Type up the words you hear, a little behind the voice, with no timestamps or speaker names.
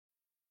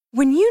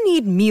When you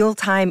need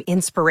mealtime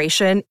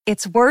inspiration,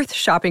 it's worth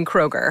shopping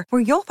Kroger,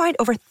 where you'll find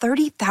over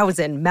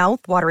 30,000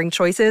 mouth-watering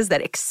choices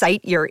that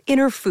excite your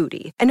inner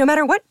foodie. And no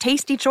matter what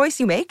tasty choice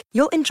you make,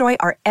 you'll enjoy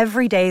our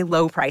everyday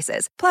low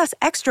prices, plus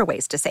extra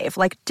ways to save,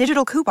 like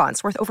digital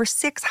coupons worth over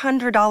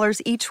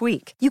 $600 each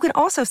week. You can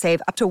also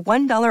save up to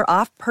 $1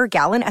 off per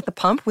gallon at the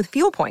pump with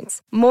fuel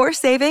points. More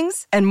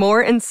savings and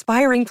more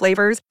inspiring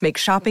flavors make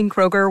shopping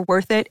Kroger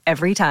worth it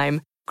every time.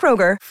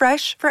 Kroger,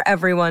 fresh for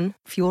everyone.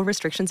 Fuel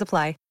restrictions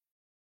apply.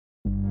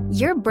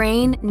 Your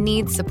brain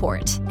needs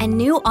support, and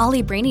new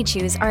Ollie Brainy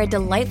Chews are a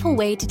delightful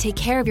way to take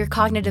care of your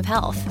cognitive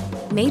health.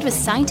 Made with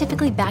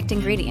scientifically backed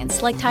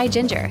ingredients like Thai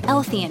ginger,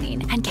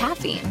 L-theanine, and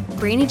caffeine,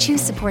 Brainy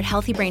Chews support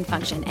healthy brain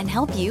function and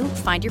help you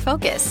find your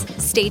focus,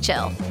 stay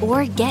chill,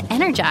 or get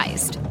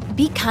energized.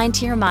 Be kind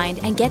to your mind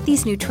and get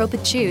these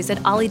nootropic chews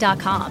at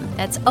ollie.com.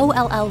 That's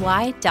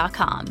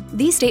OLLY.com.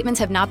 These statements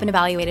have not been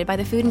evaluated by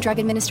the Food and Drug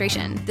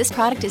Administration. This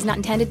product is not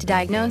intended to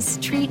diagnose,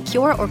 treat,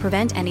 cure, or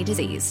prevent any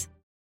disease.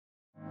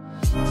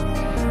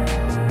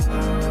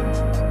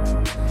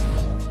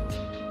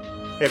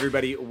 Hey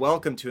everybody,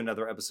 welcome to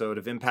another episode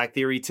of Impact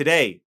Theory.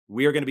 Today,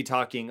 we are going to be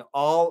talking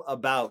all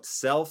about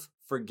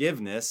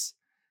self-forgiveness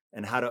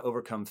and how to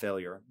overcome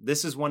failure.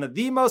 This is one of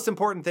the most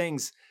important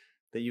things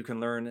that you can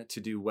learn to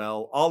do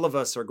well. All of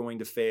us are going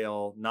to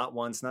fail, not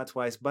once, not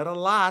twice, but a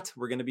lot.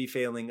 We're going to be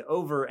failing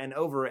over and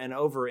over and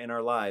over in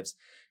our lives.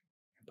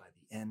 And by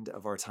the end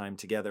of our time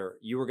together,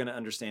 you are going to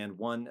understand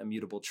one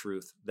immutable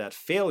truth, that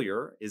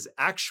failure is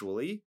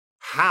actually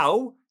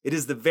how it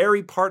is the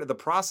very part of the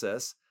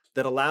process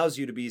that allows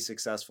you to be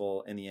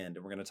successful in the end.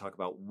 And we're going to talk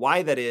about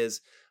why that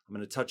is. I'm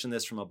going to touch on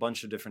this from a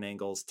bunch of different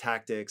angles,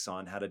 tactics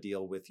on how to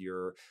deal with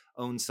your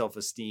own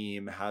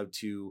self-esteem, how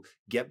to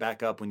get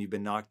back up when you've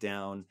been knocked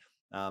down,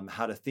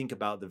 how to think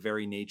about the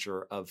very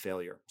nature of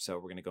failure. So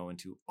we're going to go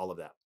into all of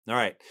that. All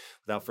right,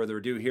 without further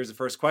ado, here's the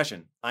first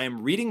question. I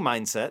am reading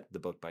Mindset, the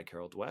book by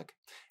Carol Dweck,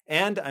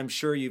 and I'm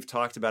sure you've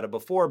talked about it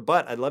before,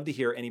 but I'd love to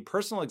hear any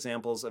personal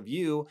examples of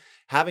you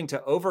having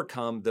to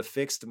overcome the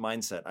fixed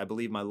mindset. I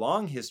believe my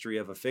long history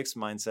of a fixed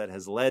mindset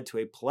has led to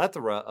a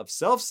plethora of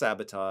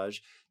self-sabotage,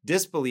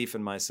 disbelief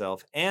in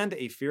myself, and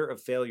a fear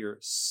of failure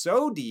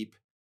so deep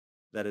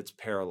that it's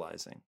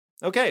paralyzing.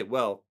 Okay,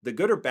 well, the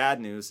good or bad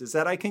news is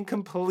that I can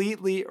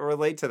completely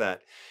relate to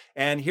that.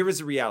 And here is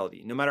the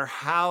reality. No matter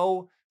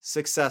how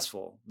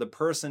successful the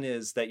person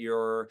is that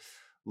you're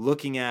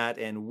looking at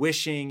and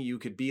wishing you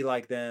could be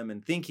like them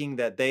and thinking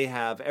that they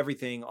have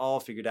everything all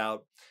figured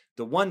out,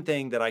 the one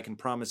thing that I can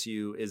promise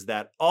you is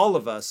that all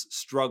of us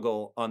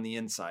struggle on the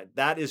inside.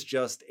 That is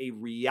just a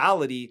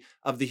reality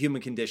of the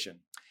human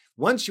condition.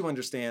 Once you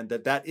understand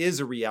that that is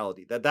a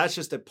reality, that that's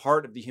just a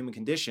part of the human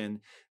condition,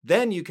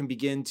 then you can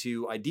begin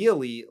to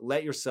ideally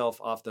let yourself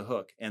off the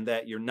hook and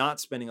that you're not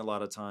spending a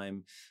lot of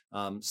time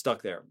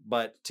stuck there.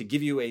 But to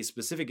give you a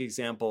specific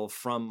example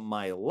from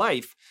my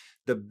life,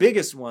 the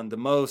biggest one, the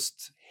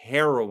most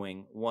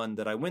harrowing one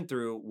that I went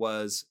through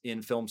was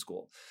in film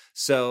school.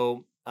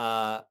 So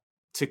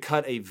to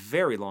cut a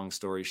very long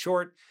story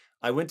short,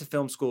 I went to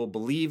film school,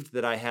 believed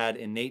that I had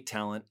innate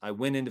talent. I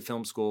went into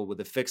film school with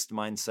a fixed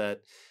mindset.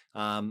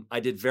 I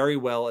did very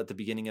well at the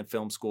beginning of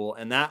film school,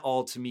 and that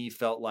all to me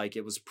felt like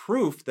it was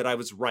proof that I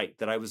was right,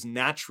 that I was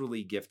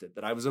naturally gifted,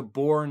 that I was a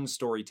born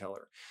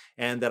storyteller,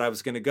 and that I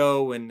was going to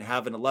go and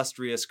have an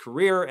illustrious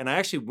career. And I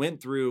actually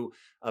went through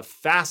a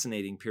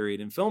fascinating period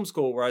in film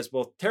school where I was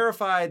both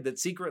terrified that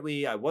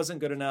secretly I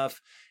wasn't good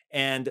enough,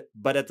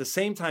 but at the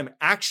same time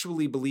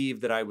actually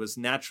believed that I was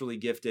naturally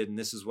gifted and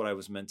this is what I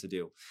was meant to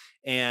do.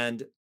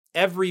 And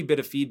every bit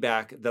of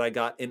feedback that I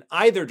got in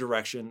either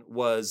direction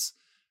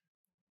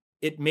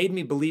it made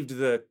me believe to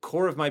the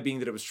core of my being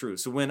that it was true.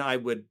 So when I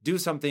would do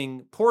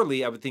something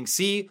poorly, I would think,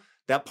 see,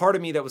 that part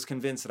of me that was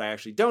convinced that I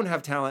actually don't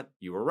have talent,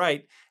 you were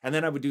right. And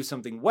then I would do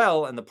something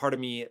well, and the part of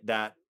me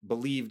that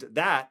believed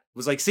that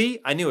was like, see,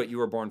 I knew it, you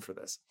were born for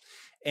this.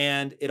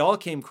 And it all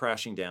came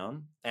crashing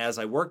down as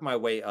I worked my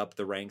way up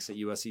the ranks at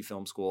USC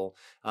Film School.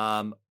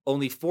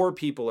 Only 4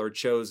 people are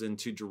chosen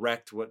to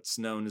direct what's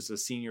known as a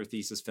senior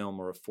thesis film,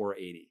 or a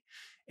 480.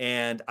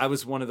 And I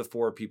was one of the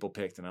 4 people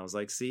picked. And I was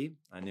like, see,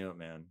 I knew it,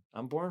 man.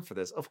 I'm born for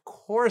this. Of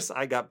course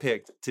I got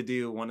picked to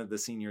do one of the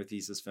senior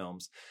thesis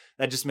films.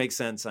 That just makes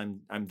sense.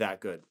 I'm that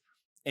good.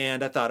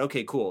 And I thought,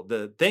 okay, cool.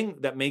 The thing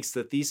that makes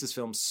the thesis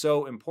film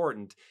so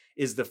important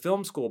is the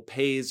film school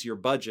pays your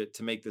budget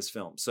to make this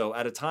film. So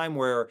at a time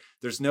where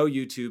there's no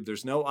YouTube,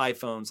 there's no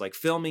iPhones, like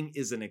filming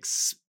is an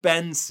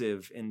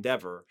expensive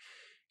endeavor.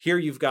 Here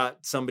you've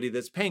got somebody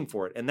that's paying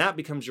for it, and that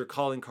becomes your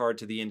calling card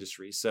to the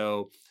industry.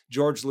 So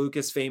George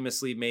Lucas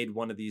famously made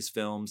one of these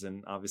films,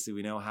 and obviously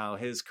we know how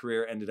his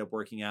career ended up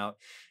working out.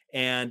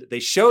 And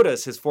they showed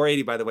us his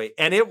 480, by the way,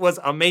 and it was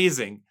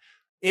amazing.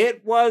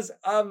 It was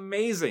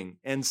amazing.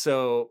 And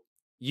so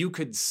you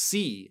could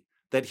see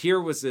that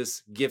here was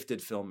this gifted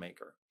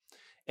filmmaker.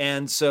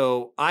 And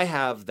so I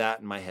have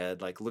that in my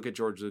head, like, look at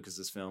George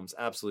Lucas's films,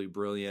 absolutely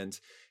brilliant.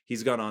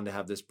 He's gone on to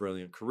have this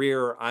brilliant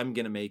career. I'm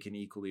going to make an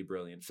equally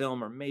brilliant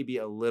film, or maybe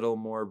a little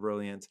more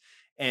brilliant.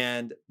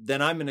 And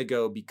then I'm going to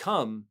go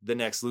become the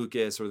next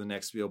Lucas or the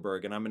next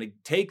Spielberg. And I'm going to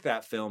take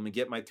that film and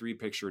get my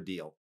 3-picture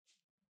deal.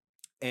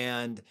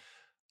 And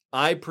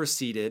I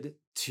proceeded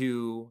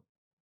to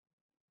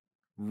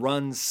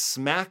run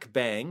smack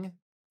bang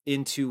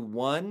into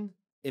one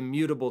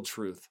immutable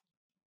truth.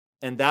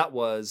 And that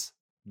was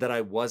that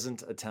I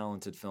wasn't a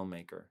talented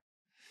filmmaker.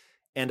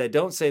 And I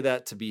don't say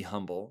that to be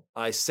humble.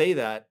 I say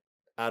that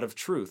out of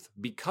truth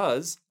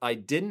because I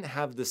didn't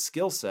have the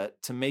skill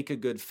set to make a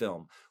good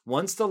film.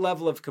 Once the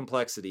level of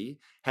complexity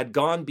had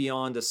gone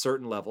beyond a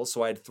certain level,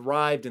 so I had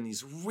thrived in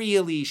these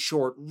really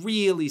short,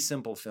 really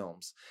simple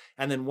films.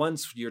 And then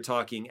once you're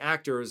talking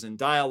actors and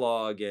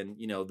dialogue and,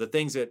 the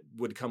things that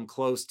would come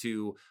close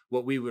to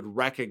what we would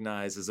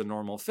recognize as a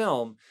normal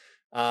film,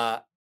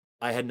 I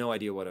had no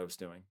idea what I was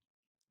doing.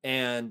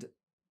 And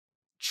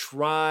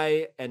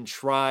try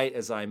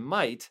as I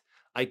might,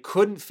 I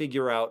couldn't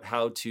figure out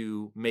how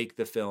to make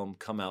the film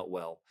come out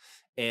well.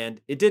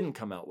 And it didn't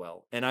come out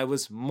well. And I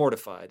was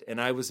mortified and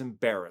I was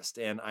embarrassed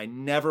and I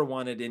never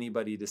wanted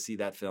anybody to see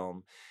that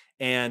film.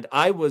 And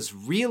I was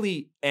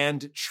really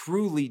and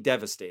truly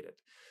devastated.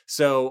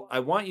 So I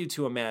want you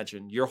to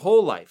imagine your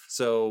whole life.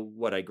 So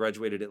I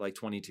graduated at like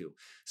 22.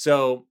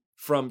 So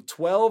from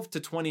 12 to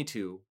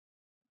 22,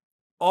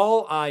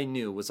 all I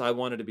knew was I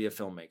wanted to be a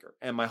filmmaker.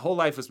 And my whole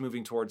life was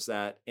moving towards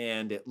that.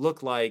 And it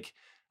looked like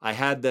I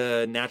had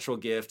the natural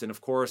gift. And of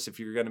course, if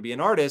you're going to be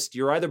an artist,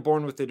 you're either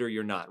born with it or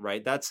you're not,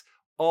 right? That's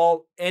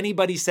all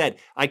anybody said.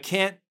 I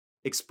can't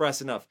express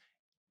enough.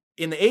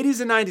 In the 80s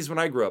and 90s when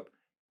I grew up,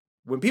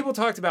 when people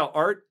talked about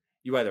art,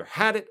 you either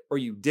had it or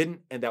you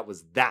didn't, and that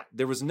was that.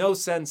 There was no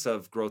sense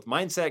of growth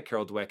mindset.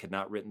 Carol Dweck had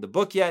not written the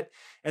book yet.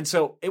 And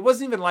so it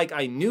wasn't even like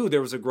I knew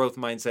there was a growth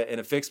mindset and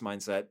a fixed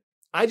mindset.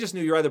 I just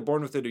knew you're either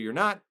born with it or you're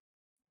not.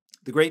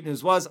 The great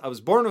news was I was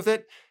born with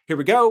it. Here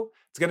we go.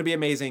 It's going to be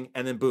amazing.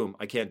 And then boom,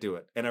 I can't do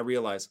it. And I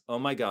realized, oh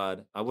my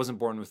God, I wasn't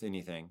born with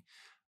anything.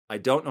 I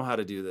don't know how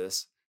to do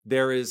this.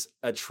 There is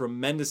a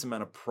tremendous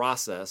amount of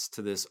process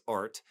to this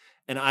art.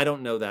 And I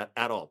don't know that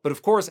at all. But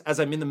of course, as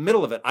I'm in the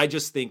middle of it, I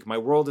just think my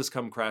world has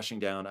come crashing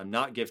down. I'm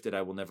not gifted.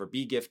 I will never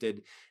be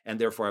gifted. And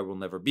therefore, I will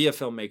never be a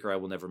filmmaker. I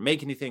will never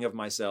make anything of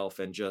myself.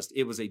 And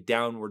it was a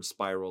downward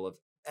spiral of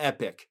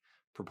epic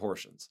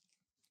proportions.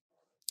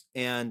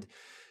 And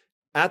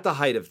at the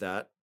height of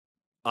that,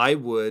 I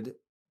would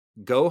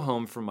go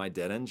home from my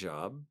dead-end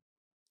job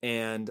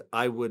and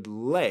I would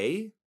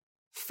lay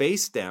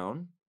face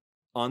down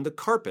on the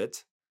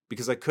carpet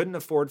because I couldn't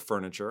afford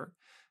furniture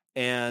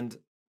and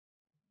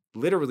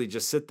literally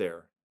just sit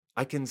there.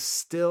 I can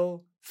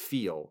still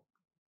feel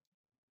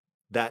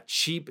that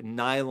cheap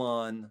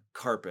nylon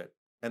carpet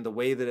and the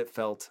way that it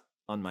felt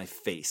on my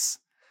face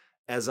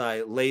as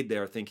I laid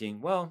there thinking,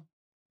 well,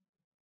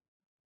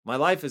 my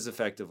life is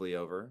effectively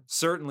over.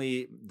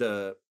 Certainly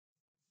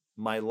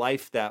my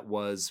life that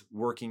was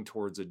working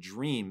towards a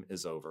dream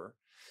is over.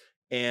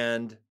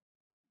 And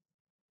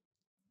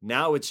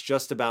now it's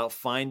just about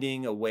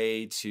finding a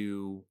way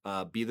to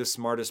be the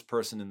smartest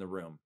person in the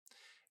room.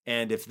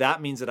 And if that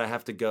means that I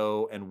have to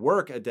go and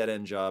work a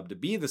dead-end job to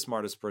be the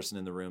smartest person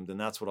in the room, then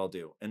that's what I'll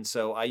do. And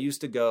so I used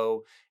to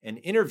go and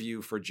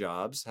interview for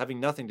jobs having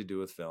nothing to do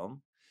with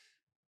film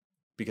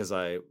because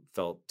I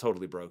felt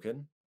totally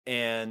broken.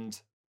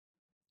 And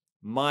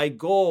my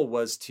goal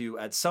was to,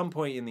 at some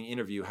point in the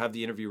interview, have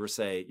the interviewer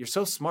say, "You're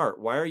so smart.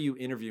 Why are you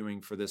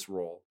interviewing for this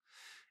role?"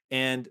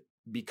 And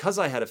because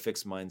I had a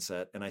fixed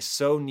mindset and I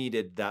so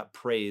needed that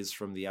praise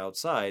from the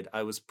outside,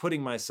 I was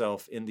putting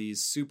myself in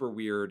these super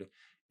weird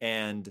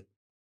and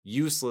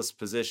useless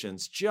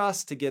positions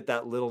just to get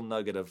that little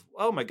nugget of,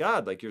 oh my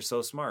God, like you're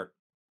so smart.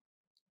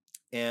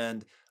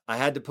 And I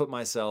had to put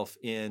myself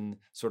in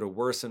sort of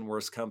worse and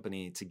worse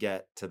company to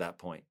get to that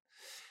point.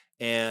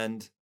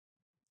 And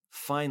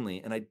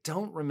finally, and I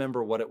don't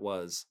remember what it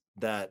was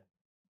that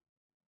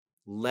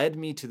led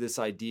me to this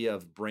idea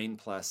of brain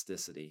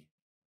plasticity,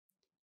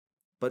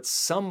 but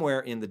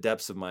somewhere in the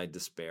depths of my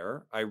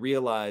despair, I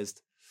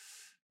realized,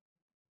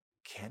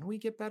 can we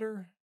get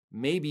better?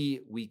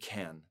 Maybe we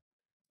can.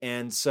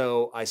 And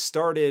so I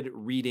started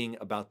reading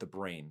about the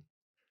brain.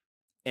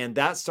 And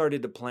that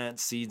started to plant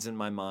seeds in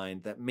my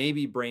mind that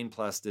maybe brain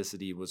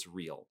plasticity was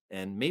real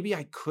and maybe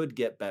I could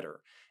get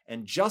better.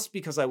 And just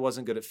because I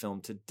wasn't good at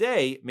film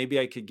today, maybe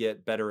I could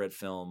get better at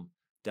film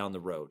down the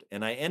road.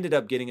 And I ended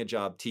up getting a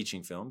job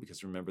teaching film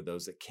because remember,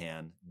 those that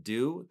can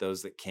do,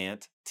 those that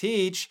can't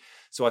teach.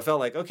 So I felt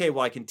like, okay,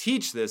 well, I can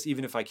teach this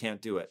even if I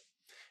can't do it.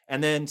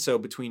 And then so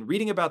between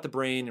reading about the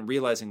brain and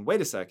realizing,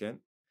 wait a second,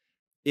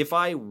 if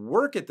I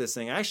work at this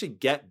thing, I actually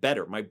get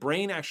better. My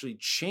brain actually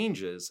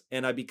changes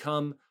and I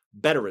become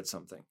better at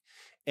something.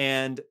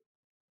 And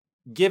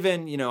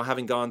given,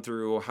 having gone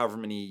through however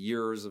many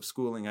years of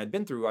schooling I'd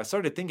been through, I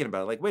started thinking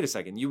about it. Like, wait a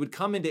second, you would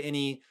come into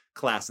any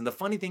class. And the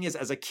funny thing is,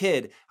 as a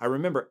kid, I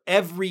remember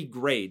every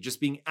grade just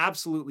being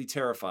absolutely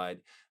terrified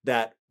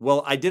that,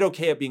 well, I did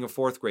okay at being a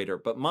fourth grader,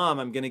 but mom,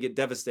 I'm going to get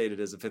devastated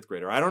as a fifth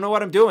grader. I don't know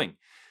what I'm doing.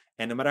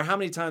 And no matter how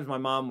many times my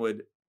mom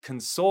would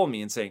console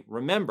me and say,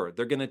 remember,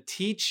 they're going to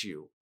teach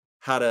you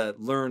how to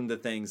learn the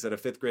things that a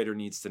fifth grader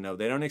needs to know.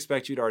 They don't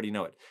expect you to already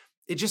know it.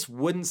 It just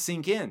wouldn't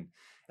sink in.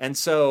 And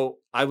so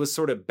I was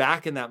sort of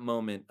back in that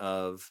moment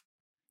of,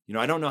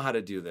 I don't know how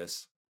to do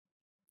this,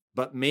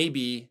 but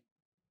maybe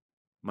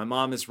my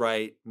mom is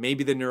right.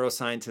 Maybe the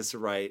neuroscientists are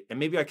right. And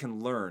maybe I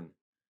can learn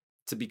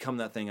to become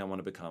that thing I want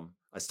to become.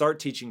 I start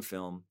teaching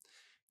film.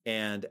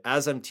 And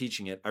as I'm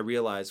teaching it, I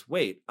realize,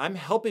 wait, I'm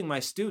helping my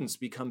students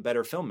become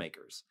better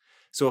filmmakers.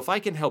 So if I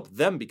can help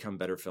them become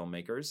better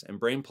filmmakers, and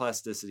brain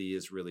plasticity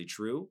is really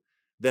true,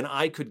 then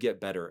I could get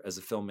better as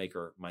a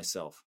filmmaker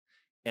myself.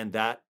 And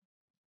that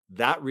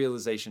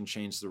realization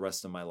changed the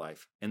rest of my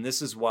life. And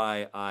this is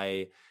why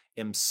I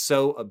am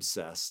so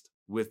obsessed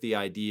with the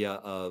idea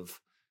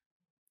of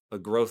a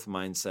growth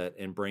mindset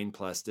and brain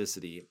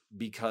plasticity,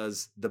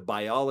 because the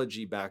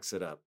biology backs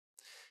it up.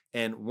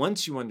 And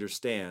once you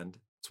understand,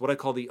 it's what I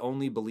call the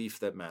only belief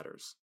that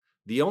matters.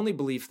 The only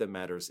belief that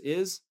matters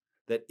is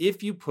that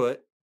if you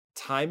put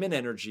time and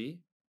energy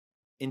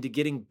into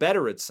getting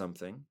better at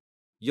something,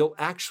 you'll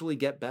actually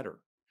get better.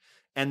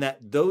 And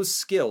that those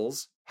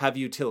skills have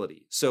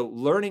utility. So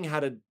learning how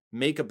to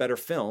make a better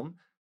film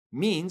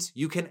means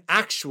you can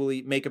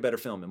actually make a better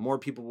film, and more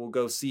people will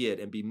go see it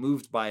and be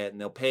moved by it, and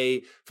they'll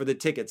pay for the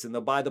tickets and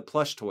they'll buy the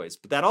plush toys.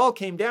 But that all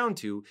came down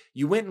to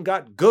you went and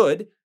got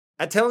good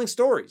at telling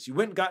stories. You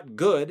went and got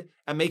good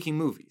at making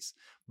movies.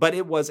 But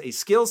it was a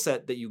skill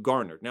set that you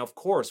garnered. Now, of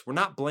course, we're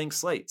not blank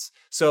slates.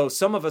 So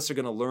some of us are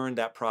going to learn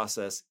that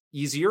process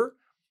easier.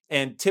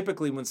 And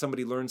typically when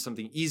somebody learns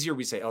something easier,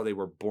 we say, oh, they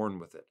were born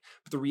with it.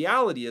 But the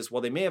reality is,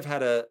 while they may have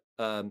had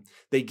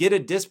they get a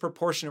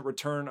disproportionate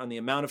return on the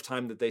amount of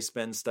time that they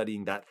spend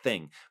studying that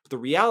thing. But the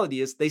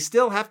reality is they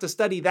still have to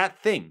study that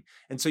thing.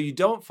 And so you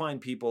don't find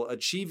people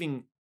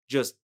achieving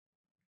just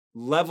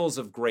levels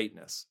of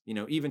greatness.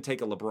 Even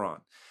take a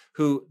LeBron,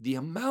 who the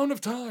amount of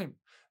time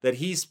that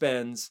he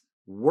spends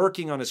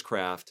working on his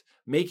craft,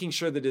 making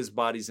sure that his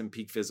body's in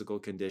peak physical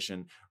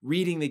condition,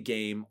 reading the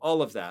game,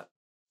 all of that.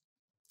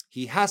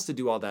 He has to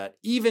do all that,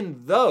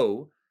 even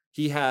though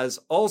he has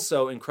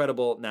also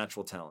incredible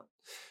natural talent.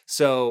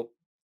 So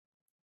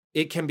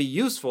it can be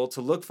useful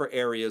to look for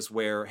areas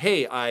where,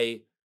 hey,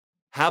 I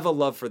have a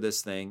love for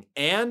this thing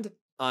and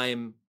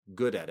I'm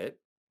good at it.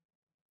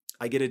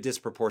 I get a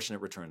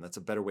disproportionate return. That's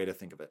a better way to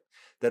think of it.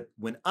 That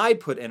when I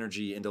put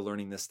energy into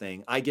learning this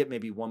thing, I get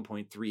maybe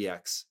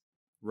 1.3x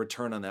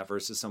return on that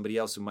versus somebody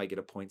else who might get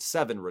a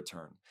 0.7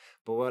 return.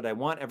 But what I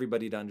want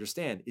everybody to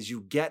understand is you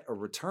get a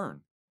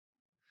return.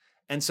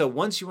 And so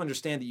once you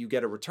understand that you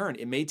get a return,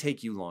 it may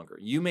take you longer.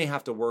 You may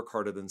have to work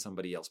harder than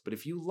somebody else. But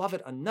if you love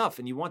it enough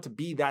and you want to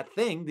be that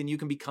thing, then you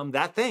can become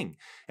that thing.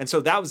 And so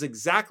that was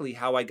exactly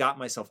how I got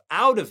myself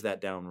out of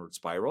that downward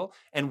spiral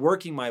and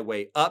working my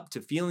way up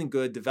to feeling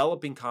good,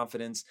 developing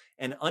confidence,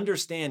 and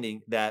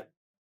understanding that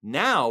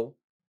now,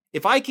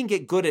 if I can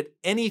get good at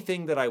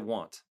anything that I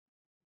want,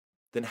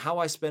 then how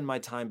I spend my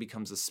time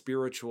becomes a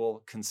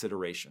spiritual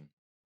consideration.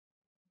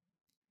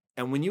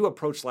 And when you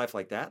approach life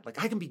like that,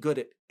 like I can be good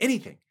at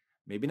anything.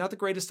 Maybe not the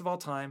greatest of all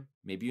time.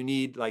 Maybe you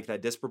need like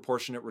that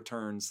disproportionate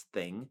returns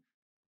thing,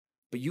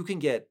 but you can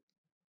get,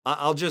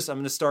 I'm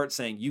going to start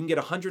saying you can get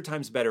 100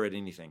 times better at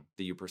anything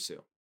that you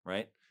pursue,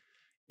 right?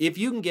 If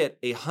you can get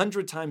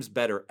 100 times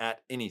better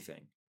at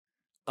anything,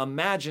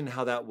 imagine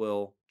how that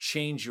will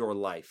change your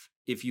life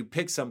if you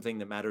pick something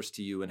that matters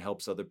to you and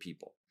helps other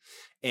people.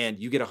 And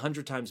you get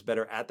 100 times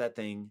better at that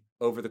thing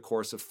over the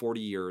course of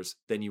 40 years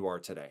than you are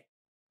today.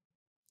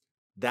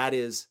 That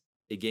is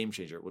a game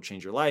changer. It will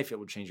change your life. It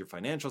will change your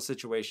financial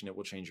situation. It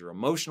will change your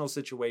emotional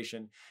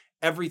situation.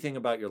 Everything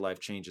about your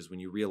life changes when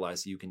you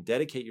realize that you can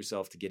dedicate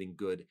yourself to getting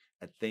good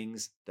at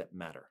things that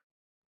matter.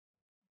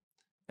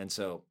 And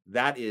so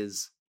that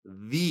is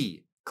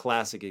the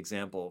classic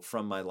example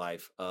from my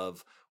life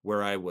of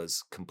where I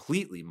was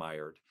completely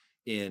mired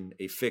in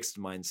a fixed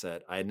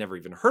mindset. I had never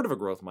even heard of a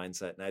growth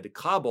mindset, and I had to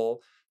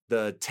cobble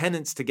the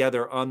tenets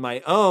together on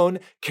my own.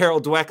 Carol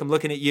Dweck, I'm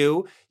looking at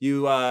you.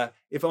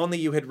 If only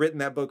you had written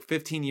that book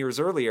 15 years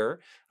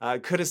earlier,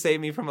 could have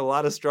saved me from a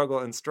lot of struggle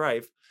and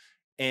strife.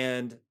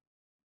 And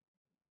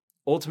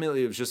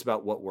ultimately, it was just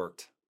about what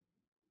worked.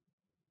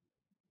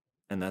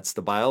 And that's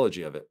the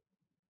biology of it.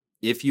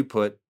 If you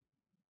put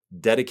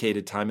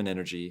dedicated time and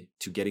energy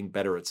to getting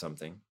better at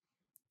something,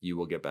 you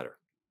will get better.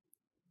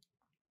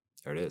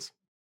 There it is.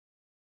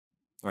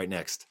 All right,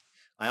 next.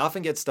 I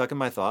often get stuck in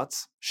my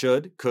thoughts,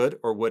 should, could,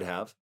 or would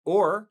have,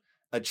 or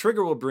a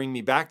trigger will bring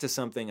me back to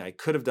something I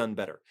could have done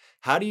better.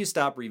 How do you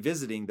stop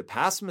revisiting the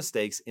past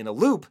mistakes in a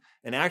loop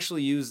and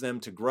actually use them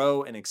to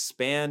grow and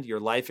expand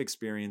your life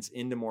experience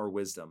into more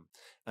wisdom?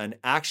 An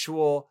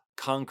actual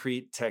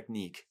concrete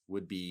technique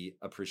would be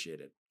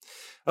appreciated.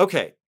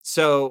 Okay,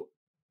 so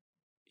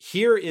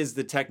here is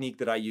the technique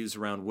that I use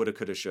around woulda,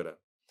 coulda, shoulda.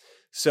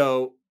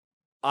 So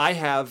I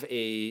have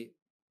a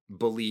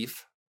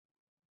belief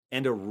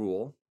and a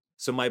rule.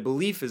 So my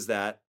belief is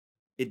that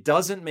it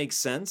doesn't make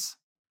sense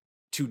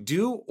to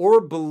do or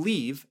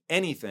believe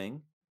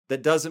anything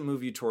that doesn't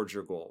move you towards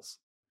your goals.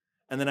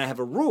 And then I have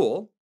a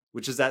rule,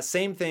 which is that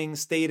same thing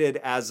stated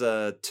as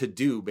a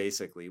to-do,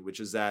 basically,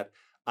 which is that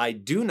I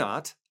do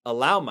not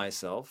allow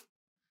myself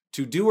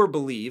to do or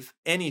believe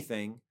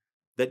anything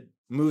that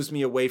moves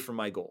me away from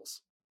my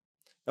goals.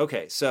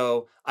 Okay,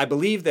 so I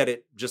believe that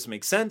it just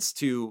makes sense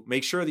to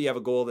make sure that you have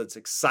a goal that's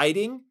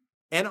exciting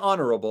and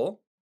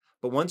honorable.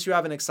 But once you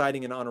have an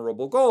exciting and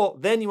honorable goal,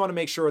 then you want to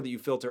make sure that you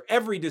filter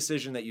every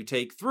decision that you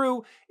take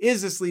through.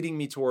 Is this leading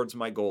me towards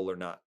my goal or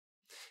not?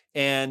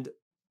 And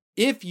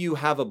if you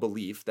have a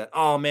belief that,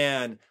 oh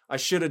man, I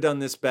should have done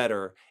this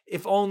better,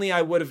 if only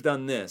I would have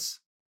done this,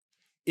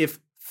 if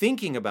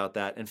thinking about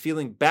that and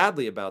feeling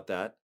badly about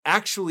that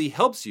actually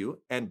helps you,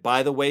 and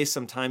by the way,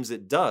 sometimes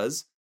it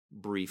does,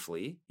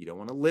 briefly, you don't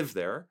want to live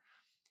there,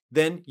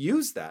 then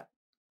use that.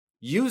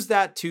 Use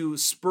that to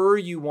spur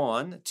you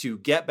on to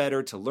get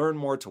better, to learn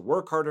more, to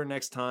work harder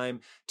next time,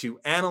 to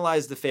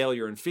analyze the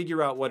failure and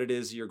figure out what it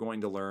is you're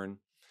going to learn.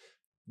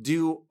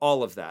 Do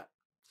all of that.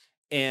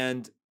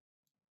 And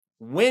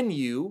when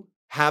you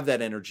have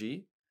that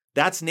energy,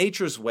 that's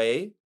nature's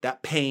way,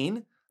 that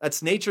pain,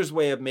 that's nature's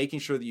way of making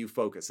sure that you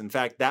focus. In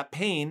fact, that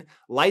pain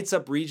lights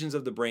up regions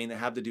of the brain that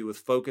have to do with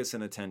focus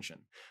and attention.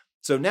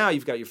 So now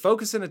you've got your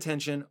focus and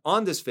attention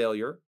on this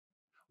failure,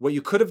 what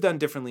you could have done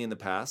differently in the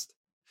past.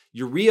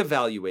 You're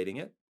reevaluating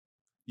it.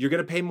 You're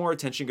going to pay more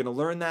attention. You're going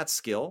to learn that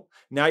skill.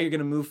 Now you're going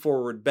to move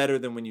forward better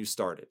than when you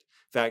started.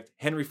 In fact,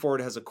 Henry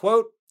Ford has a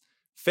quote,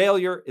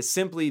 "Failure is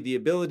simply the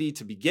ability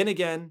to begin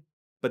again,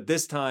 but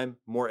this time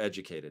more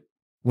educated."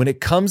 When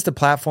it comes to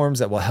platforms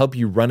that will help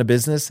you run a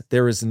business,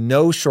 there is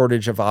no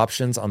shortage of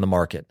options on the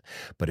market.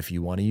 But if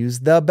you want to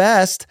use the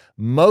best,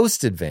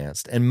 most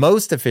advanced, and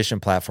most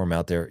efficient platform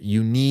out there,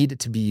 you need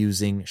to be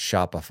using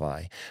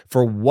Shopify.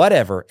 For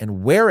whatever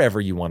and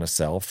wherever you want to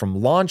sell,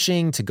 from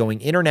launching to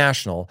going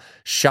international,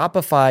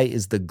 Shopify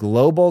is the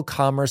global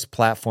commerce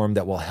platform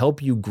that will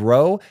help you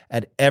grow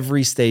at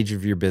every stage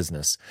of your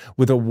business.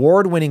 With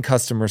award-winning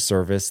customer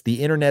service,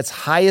 the internet's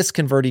highest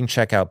converting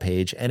checkout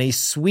page, and a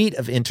suite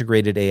of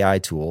integrated AI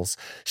tools,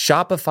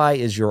 Shopify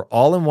is your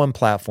all-in-one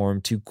platform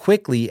to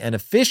quickly and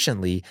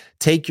efficiently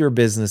take your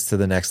business to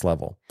the next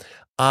level.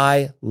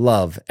 I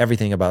love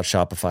everything about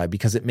Shopify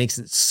because it makes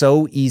it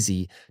so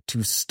easy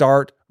to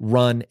start,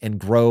 run, and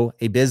grow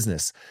a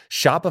business.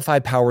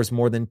 Shopify powers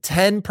more than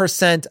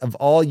 10% of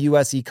all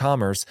US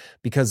e-commerce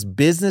because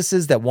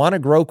businesses that want to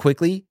grow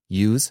quickly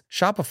use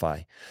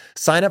Shopify.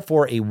 Sign up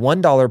for a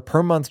 $1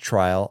 per month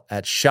trial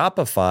at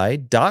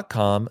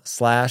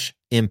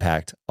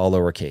shopify.com/impact, all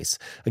lowercase.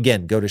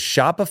 Again, go to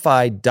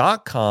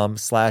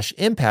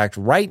shopify.com/impact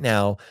right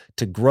now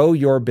to grow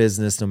your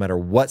business no matter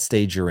what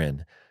stage you're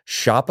in.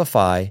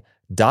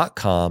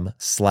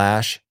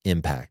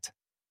 Shopify.com/impact.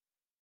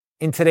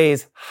 In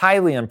today's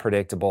highly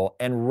unpredictable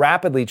and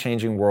rapidly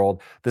changing world,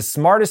 the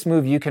smartest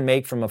move you can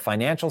make from a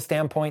financial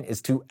standpoint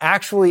is to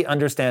actually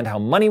understand how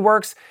money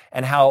works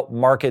and how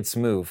markets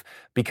move.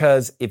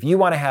 Because if you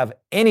want to have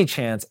any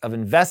chance of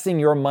investing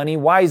your money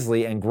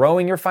wisely and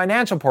growing your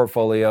financial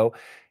portfolio,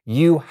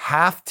 you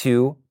have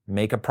to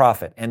make a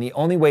profit. And the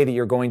only way that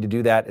you're going to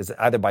do that is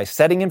either by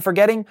setting and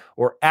forgetting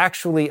or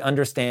actually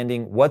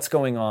understanding what's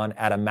going on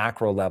at a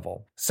macro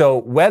level. So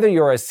whether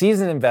you're a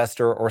seasoned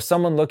investor or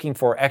someone looking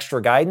for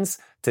extra guidance,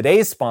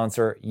 today's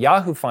sponsor,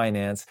 Yahoo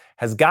Finance,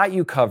 has got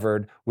you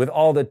covered with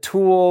all the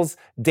tools,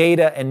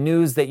 data, and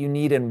news that you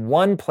need in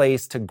one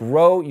place to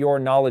grow your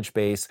knowledge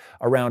base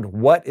around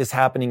what is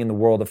happening in the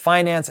world of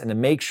finance and to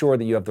make sure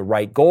that you have the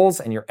right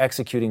goals and you're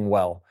executing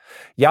well.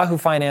 Yahoo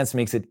Finance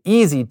makes it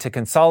easy to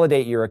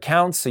consolidate your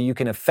accounts so you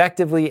can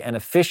effectively and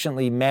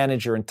efficiently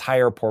manage your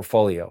entire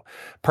portfolio.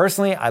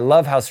 Personally, I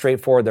love how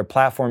straightforward their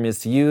platform is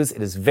to use.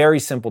 It is very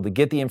simple to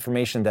get the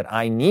information that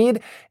I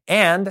need,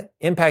 and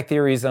Impact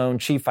Theory's own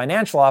Chief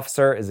Financial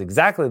Officer is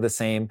exactly the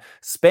same,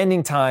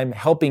 spending time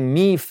helping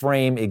me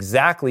frame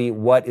exactly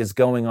what is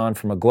going on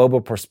from a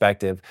global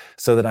perspective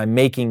so that I'm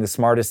making the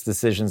smartest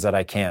decisions that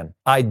I can.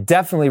 I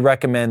definitely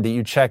recommend that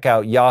you check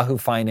out Yahoo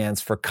Finance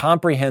for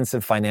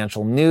comprehensive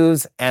financial news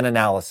and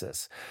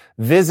analysis.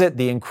 Visit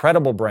the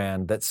incredible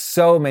brand that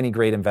so many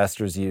great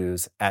investors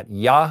use at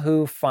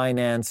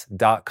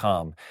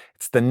yahoofinance.com.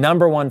 It's the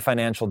 #1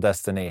 financial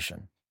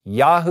destination,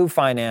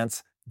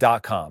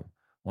 yahoofinance.com.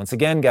 Once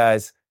again,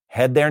 guys,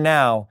 head there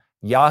now,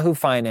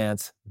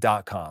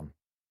 yahoofinance.com.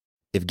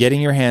 If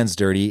getting your hands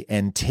dirty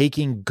and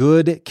taking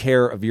good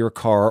care of your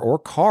car or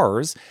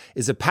cars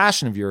is a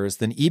passion of yours,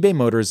 then eBay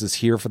Motors is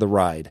here for the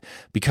ride.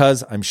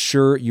 Because I'm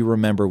sure you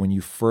remember when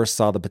you first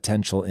saw the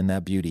potential in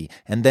that beauty.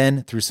 And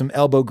then through some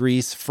elbow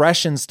grease,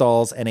 fresh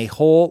installs, and a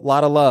whole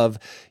lot of love,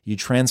 you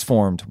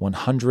transformed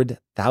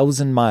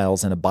 100,000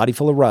 miles and a body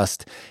full of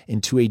rust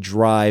into a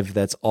drive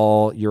that's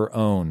all your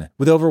own.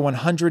 With over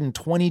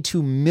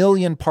 122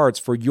 million parts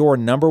for your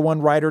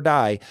 #1 ride or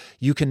die,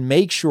 you can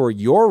make sure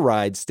your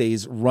ride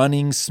stays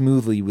running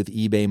smoothly with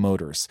eBay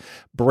Motors.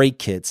 Brake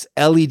kits,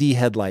 LED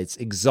headlights,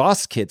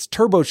 exhaust kits,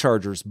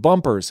 turbochargers,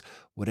 bumpers,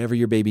 whatever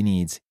your baby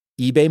needs,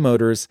 eBay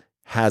Motors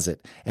has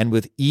it. And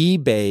with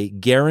eBay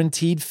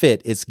Guaranteed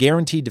Fit, it's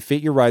guaranteed to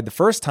fit your ride the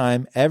first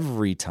time,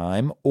 every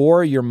time,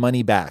 or your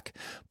money back.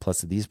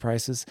 Plus, at these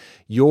prices,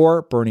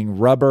 you're burning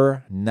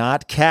rubber,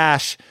 not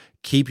cash.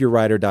 keep your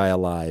ride or die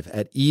alive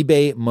at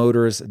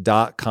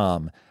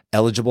ebaymotors.com.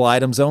 Eligible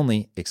items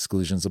only.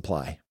 Exclusions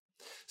apply.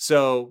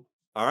 So,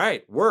 all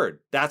right, word.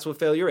 That's what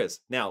failure is.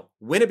 Now,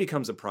 when it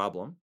becomes a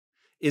problem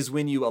is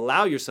when you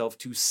allow yourself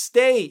to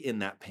stay in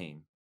that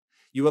pain.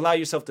 You allow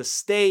yourself to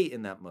stay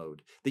in that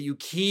mode, that you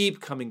keep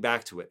coming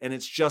back to it, and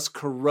it's just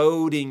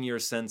corroding your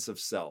sense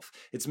of self.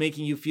 It's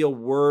making you feel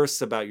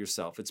worse about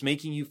yourself. It's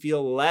making you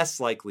feel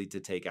less likely to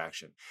take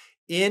action.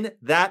 In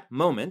that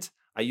moment,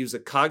 I use a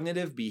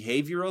cognitive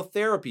behavioral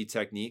therapy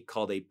technique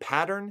called a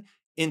pattern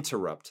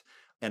interrupt.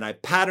 And I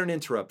pattern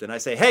interrupt and I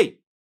say, hey,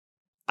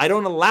 I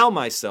don't allow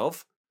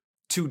myself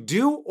to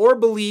do or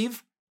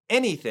believe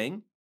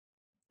anything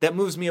that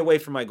moves me away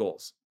from my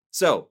goals.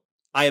 So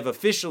I have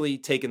officially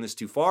taken this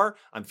too far.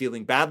 I'm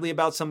feeling badly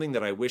about something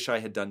that I wish I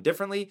had done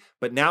differently,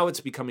 but now it's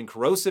becoming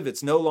corrosive.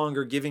 It's no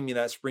longer giving me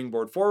that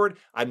springboard forward.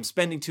 I'm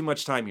spending too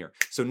much time here.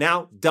 So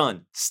now,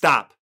 done.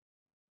 Stop.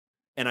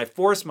 And I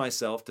force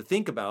myself to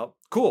think about,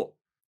 cool,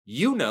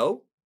 you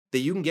know that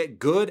you can get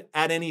good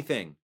at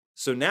anything.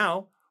 So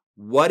now,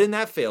 what in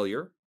that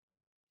failure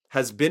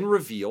has been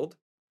revealed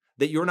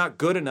that you're not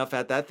good enough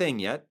at that thing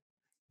yet?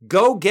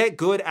 Go get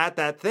good at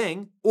that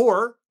thing,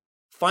 or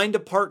find a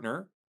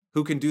partner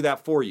who can do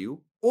that for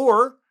you,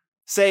 or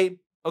say,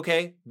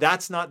 okay,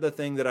 that's not the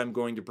thing that I'm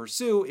going to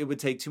pursue. It would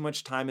take too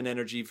much time and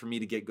energy for me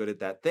to get good at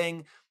that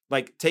thing.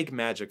 Like, take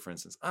magic, for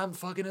instance. I'm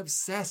fucking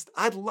obsessed.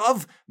 I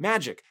love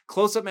magic.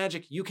 Close-up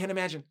magic, you can't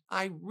imagine.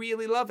 I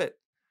really love it.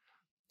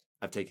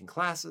 I've taken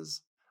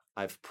classes,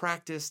 I've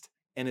practiced,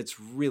 and it's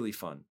really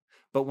fun.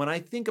 But when I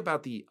think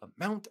about the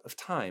amount of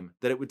time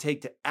that it would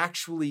take to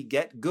actually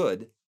get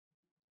good,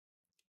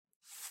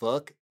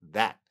 fuck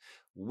that.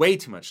 Way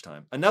too much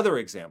time. Another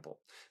example.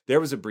 There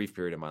was a brief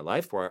period in my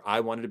life where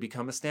I wanted to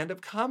become a stand-up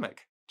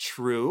comic.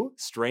 True,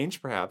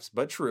 strange perhaps,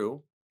 but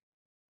true.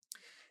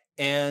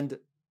 And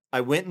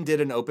I went and did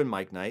an open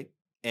mic night,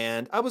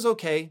 and I was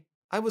okay.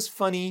 I was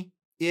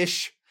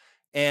funny-ish,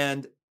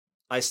 and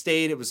I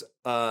stayed. It was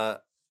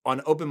on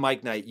open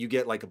mic night, you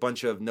get like a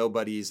bunch of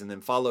nobodies, and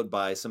then followed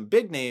by some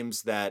big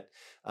names that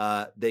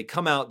they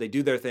come out, they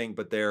do their thing,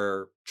 but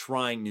they're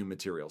trying new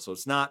material. So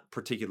it's not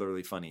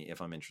particularly funny if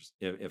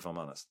I'm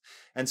honest.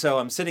 And so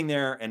I'm sitting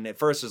there, and at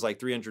first there's like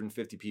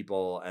 350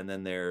 people, and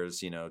then there's,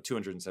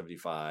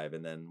 275,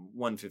 and then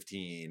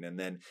 115. And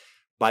then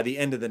by the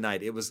end of the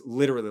night, it was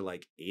literally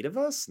like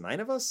 9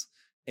 of us.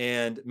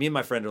 And me and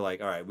my friend are like,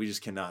 all right, we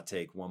just cannot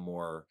take one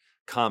more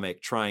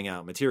comic trying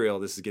out material.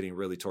 This is getting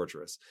really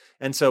torturous.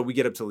 And so we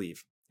get up to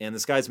leave. And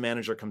this guy's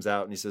manager comes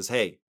out and he says,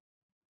 hey,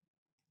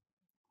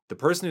 the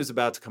person who's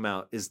about to come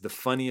out is the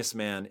funniest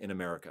man in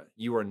America.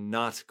 You are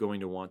not going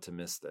to want to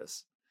miss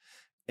this.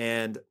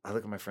 And I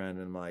look at my friend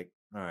and I'm like,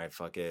 all right,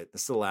 fuck it.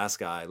 This is the last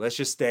guy. Let's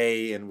just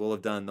stay and we'll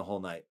have done the whole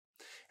night.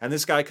 And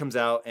this guy comes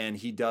out and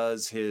he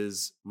does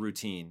his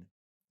routine.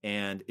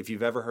 And if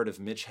you've ever heard of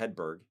Mitch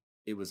Hedberg,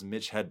 it was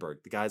Mitch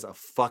Hedberg. The guy's a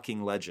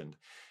fucking legend.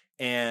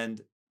 And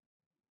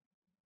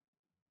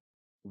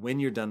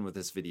when you're done with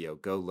this video,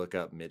 go look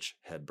up Mitch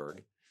Hedberg.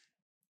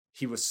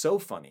 He was so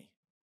funny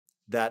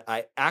that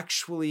I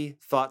actually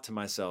thought to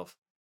myself,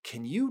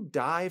 can you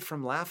die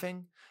from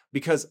laughing?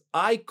 Because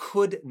I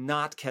could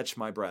not catch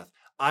my breath.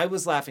 I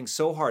was laughing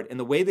so hard. And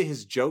the way that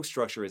his joke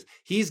structure is,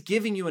 he's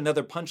giving you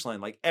another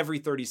punchline like every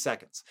 30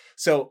 seconds.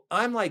 So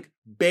I'm like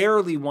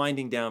barely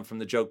winding down from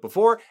the joke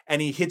before,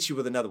 and he hits you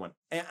with another one.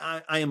 And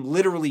I am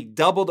literally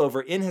doubled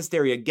over in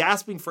hysteria,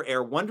 gasping for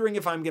air, wondering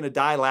if I'm going to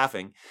die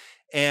laughing.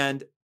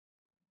 And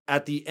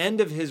at the end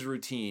of his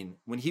routine,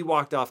 when he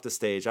walked off the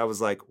stage, I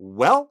was like,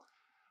 well,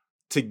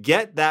 to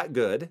get that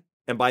good,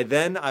 and by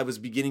then I was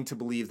beginning to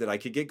believe that I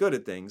could get good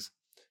at things,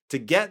 to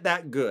get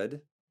that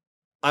good,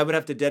 I would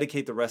have to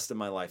dedicate the rest of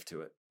my life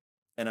to it.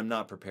 And I'm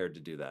not prepared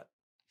to do that.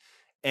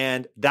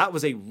 And that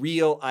was a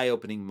real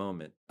eye-opening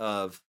moment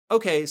of,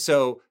 okay,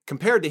 so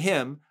compared to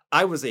him,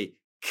 I was a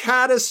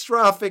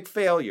catastrophic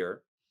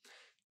failure.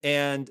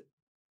 And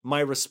my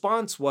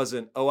response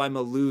wasn't, oh, I'm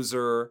a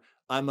loser,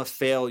 I'm a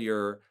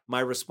failure.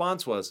 My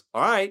response was,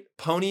 all right,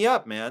 pony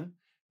up, man.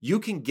 You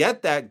can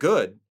get that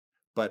good,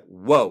 but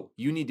whoa,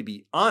 you need to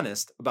be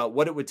honest about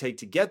what it would take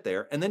to get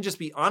there, and then just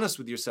be honest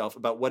with yourself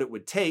about what it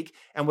would take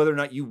and whether or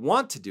not you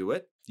want to do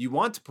it, you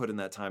want to put in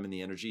that time and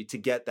the energy to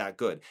get that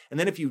good. And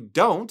then if you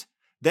don't,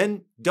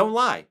 then don't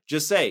lie.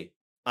 Just say,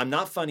 I'm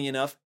not funny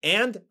enough,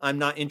 and I'm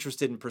not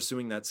interested in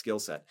pursuing that skill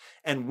set.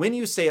 And when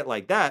you say it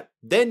like that,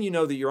 then you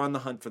know that you're on the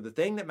hunt for the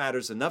thing that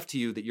matters enough to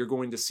you that you're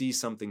going to see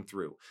something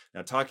through.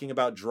 Now, talking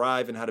about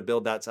drive and how to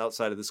build that's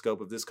outside of the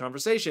scope of this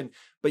conversation,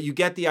 but you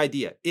get the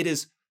idea. It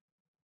is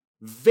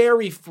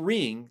very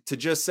freeing to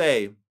just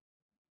say,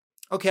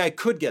 okay, I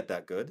could get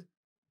that good,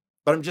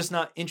 but I'm just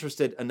not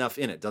interested enough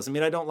in it. Doesn't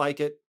mean I don't like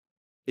it.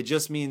 It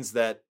just means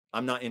that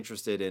I'm not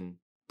interested in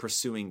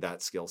pursuing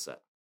that skill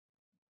set.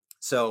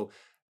 So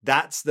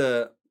that's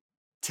the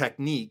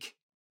technique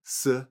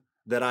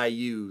that I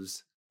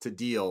use to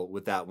deal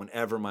with that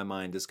whenever my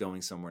mind is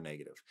going somewhere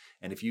negative.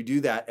 And if you do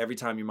that, every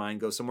time your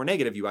mind goes somewhere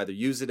negative, you either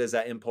use it as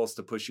that impulse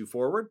to push you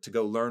forward, to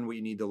go learn what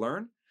you need to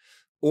learn,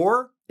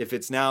 Or if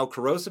it's now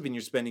corrosive and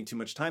you're spending too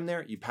much time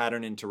there, you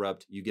pattern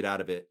interrupt, you get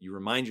out of it, you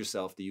remind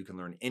yourself that you can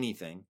learn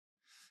anything.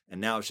 And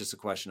now it's just a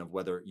question of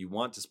whether you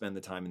want to spend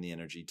the time and the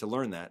energy to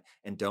learn that.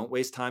 And don't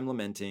waste time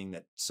lamenting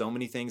that so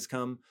many things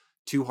come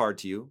too hard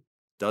to you.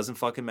 Doesn't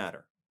fucking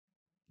matter.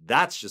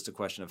 That's just a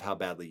question of how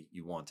badly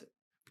you want it.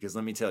 Because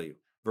let me tell you,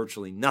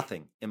 virtually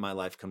nothing in my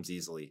life comes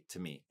easily to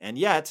me. And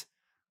yet,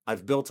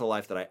 I've built a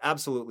life that I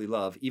absolutely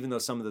love, even though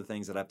some of the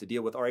things that I have to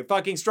deal with are a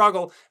fucking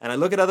struggle. And I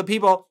look at other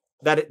people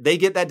that they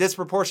get that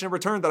disproportionate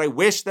return that I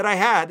wish that I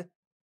had.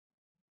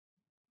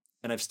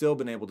 And I've still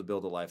been able to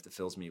build a life that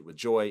fills me with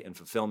joy and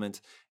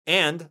fulfillment.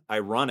 And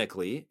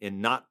ironically,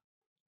 in not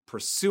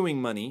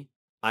pursuing money,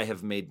 I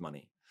have made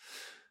money.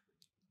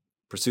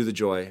 Pursue the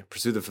joy,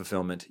 pursue the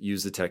fulfillment,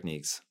 use the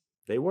techniques.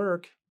 They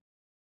work.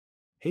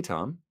 Hey,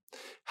 Tom,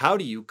 how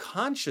do you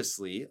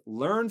consciously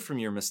learn from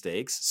your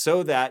mistakes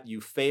so that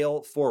you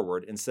fail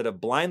forward instead of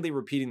blindly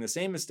repeating the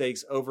same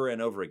mistakes over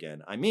and over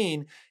again? I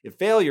mean, if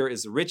failure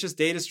is the richest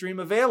data stream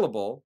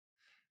available,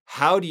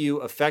 how do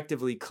you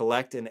effectively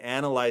collect and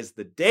analyze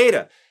the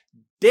data?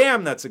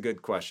 Damn, that's a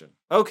good question.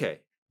 Okay,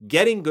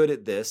 getting good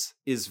at this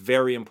is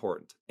very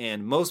important.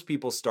 And most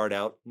people start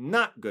out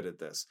not good at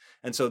this.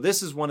 And so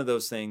this is one of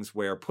those things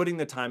where putting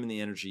the time and the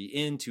energy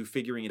into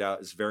figuring it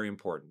out is very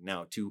important.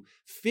 Now, to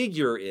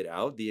figure it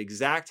out, the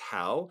exact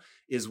how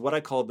is what I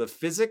call the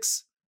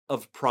physics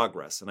of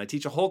progress. And I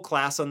teach a whole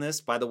class on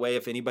this. By the way,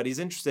 if anybody's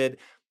interested,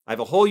 I have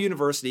a whole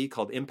university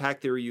called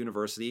Impact Theory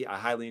University. I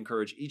highly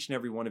encourage each and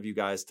every one of you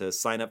guys to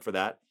sign up for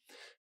that.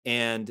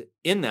 And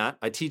in that,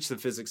 I teach the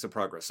physics of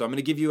progress. So I'm going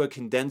to give you a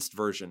condensed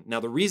version. Now,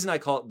 the reason I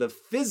call it the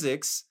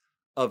physics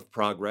of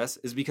progress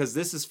is because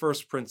this is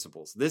first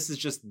principles. This is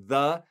just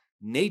the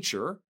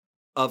nature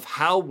of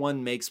how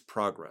one makes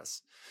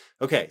progress.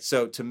 Okay,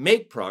 so to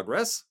make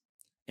progress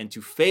and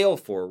to fail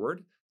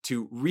forward,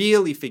 to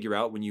really figure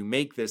out when you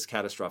make this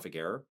catastrophic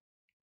error,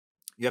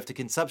 you have to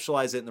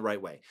conceptualize it in the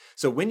right way.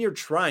 So when you're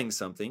trying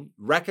something,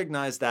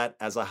 recognize that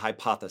as a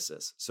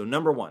hypothesis. So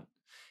number one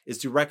is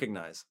to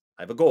recognize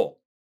I have a goal.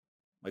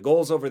 My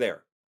goal is over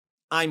there.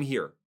 I'm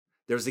here.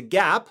 There's a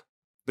gap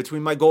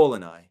between my goal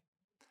and I.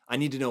 I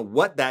need to know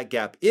what that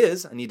gap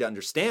is. I need to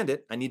understand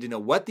it. I need to know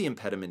what the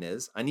impediment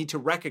is. I need to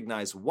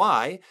recognize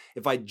why.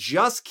 If I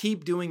just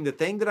keep doing the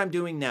thing that I'm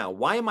doing now,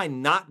 why am I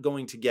not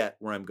going to get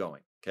where I'm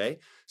going? Okay.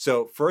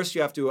 So first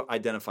you have to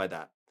identify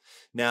that.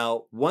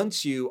 Now,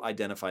 once you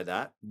identify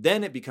that,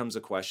 then it becomes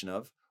a question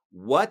of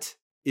what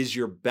is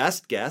your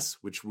best guess,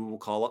 which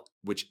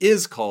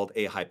is called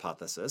a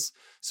hypothesis.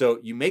 So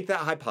you make that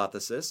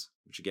hypothesis,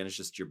 which again is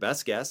just your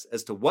best guess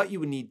as to what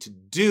you would need to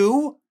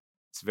do.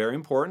 It's very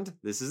important.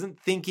 This isn't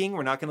thinking.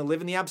 We're not going to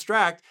live in the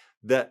abstract.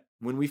 That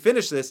when we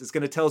finish this, it's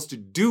going to tell us to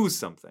do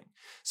something.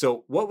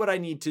 So what would I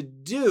need to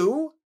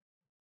do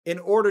in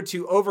order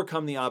to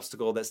overcome the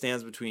obstacle that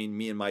stands between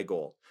me and my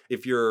goal?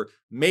 If your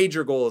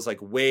major goal is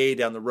like way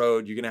down the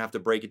road, you're going to have to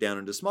break it down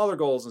into smaller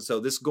goals. And so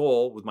this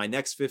goal with my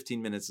next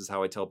 15 minutes is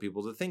how I tell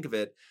people to think of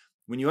it.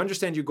 When you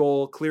understand your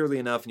goal clearly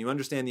enough and you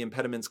understand the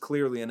impediments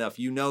clearly enough,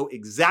 you know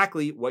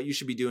exactly what you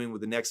should be doing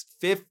with the next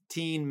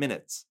 15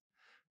 minutes.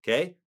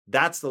 Okay?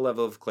 That's the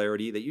level of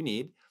clarity that you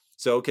need.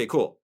 So, okay,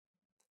 cool.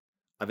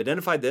 I've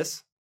identified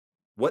this,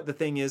 what the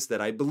thing is that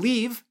I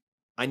believe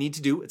I need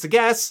to do. It's a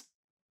guess.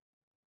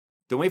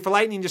 Don't wait for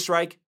lightning to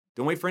strike.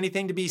 Don't wait for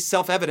anything to be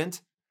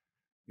self-evident.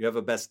 You have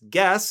a best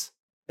guess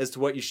as to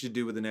what you should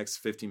do with the next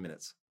 15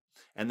 minutes.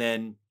 And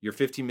then your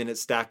 15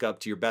 minutes stack up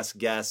to your best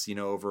guess,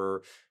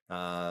 over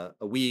a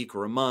week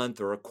or a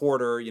month or a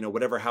quarter,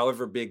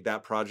 however big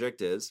that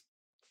project is.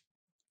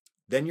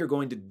 Then you're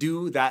going to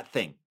do that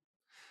thing.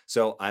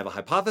 So I have a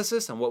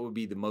hypothesis on what would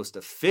be the most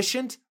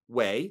efficient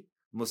way,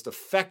 most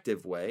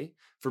effective way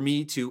for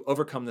me to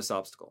overcome this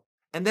obstacle.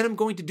 And then I'm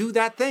going to do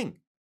that thing.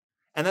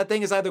 And that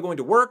thing is either going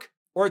to work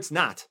or it's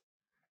not.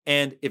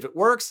 And if it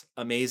works,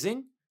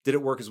 amazing. Did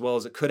it work as well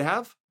as it could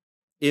have?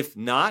 If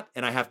not,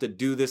 and I have to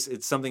do this,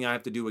 it's something I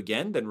have to do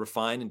again, then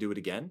refine and do it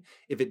again.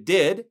 If it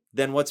did,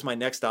 then what's my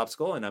next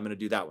obstacle? And I'm going to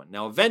do that one.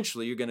 Now,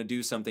 eventually you're going to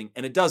do something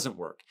and it doesn't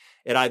work.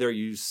 It either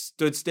you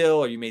stood still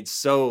or you made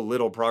so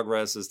little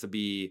progress as to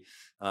be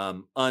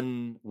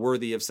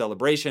unworthy of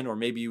celebration, or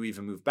maybe you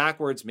even move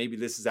backwards. Maybe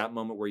this is that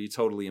moment where you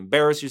totally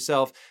embarrass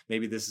yourself.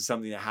 Maybe this is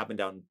something that happened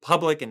out in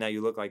public and now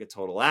you look like a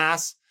total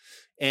ass.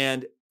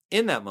 And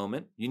in that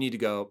moment, you need to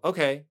go,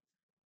 okay,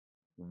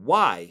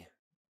 why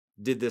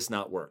did this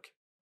not work?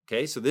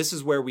 Okay, so this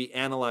is where we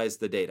analyze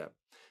the data.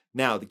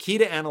 Now, the key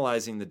to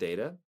analyzing the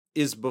data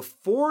is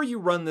before you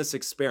run this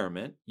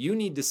experiment, you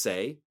need to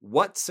say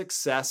what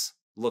success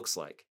looks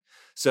like.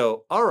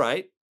 So, all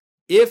right,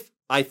 if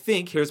I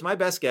think, here's my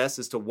best guess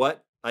as to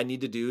what I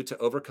need to do to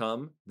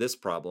overcome this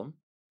problem.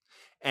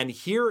 And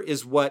here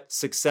is what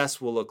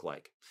success will look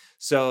like.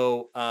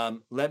 So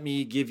let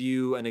me give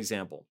you an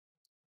example.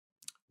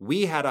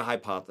 We had a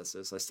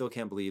hypothesis. I still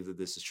can't believe that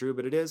this is true,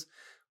 but it is.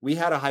 We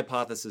had a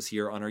hypothesis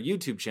here on our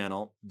YouTube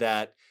channel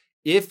that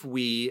if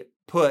we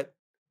put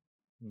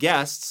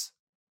guests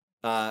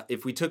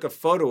if we took a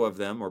photo of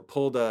them or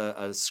pulled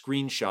a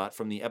screenshot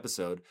from the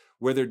episode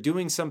where they're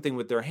doing something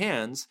with their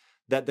hands,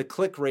 that the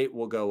click rate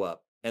will go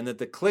up and that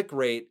the click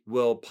rate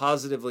will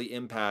positively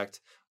impact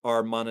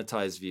our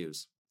monetized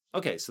views.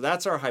 Okay, so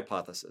that's our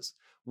hypothesis.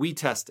 We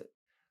test it.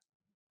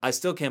 I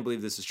still can't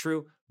believe this is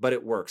true, but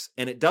it works.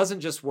 And it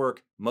doesn't just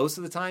work most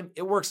of the time,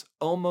 it works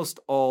almost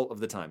all of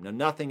the time.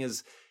 Now,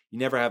 you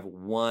never have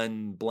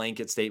one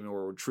blanket statement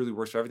where it truly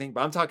works for everything,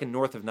 but I'm talking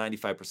north of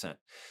 95%.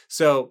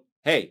 So,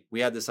 hey, we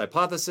had this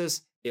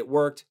hypothesis, it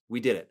worked, we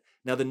did it.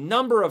 Now, the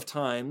number of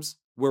times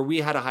where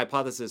we had a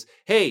hypothesis,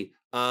 hey,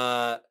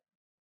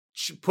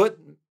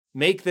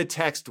 make the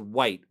text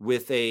white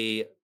with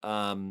a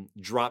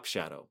drop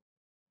shadow.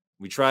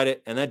 We tried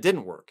it and that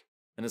didn't work.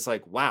 And it's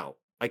like, wow,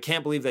 I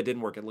can't believe that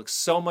didn't work. It looks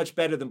so much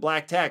better than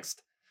black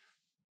text,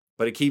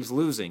 but it keeps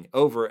losing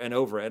over and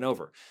over and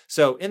over.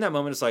 So in that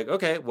moment, it's like,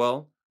 okay,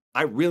 well,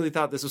 I really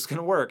thought this was going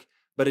to work,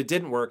 but it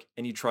didn't work,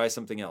 and you try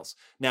something else.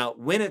 Now,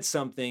 when it's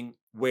something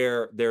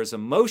where there's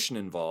emotion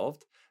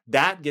involved,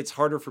 that gets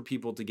harder for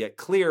people to get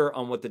clear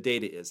on what the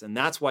data is. And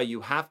that's why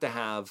you have to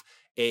have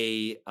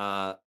a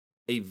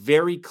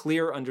very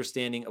clear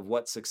understanding of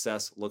what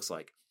success looks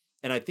like.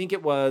 And I think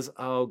it was,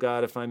 oh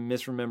God, if I'm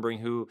misremembering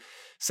who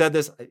said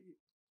this,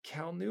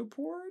 Cal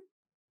Newport,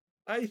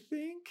 I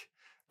think,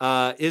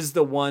 is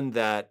the one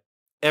that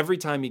every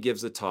time he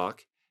gives a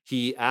talk,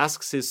 he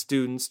asks his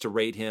students to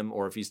rate him,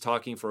 or if he's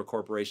talking for a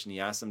corporation, he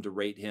asks them to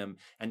rate him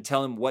and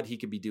tell him what he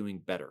could be doing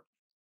better.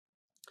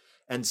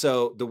 And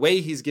so the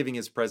way he's giving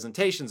his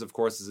presentations, of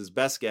course, is his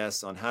best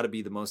guess on how to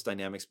be the most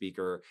dynamic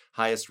speaker,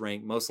 highest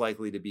rank, most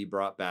likely to be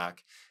brought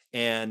back.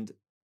 And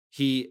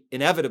he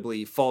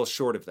inevitably falls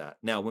short of that.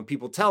 Now, when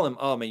people tell him,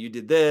 oh man, you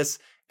did this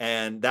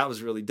and that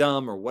was really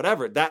dumb or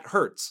whatever, that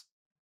hurts.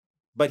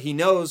 But he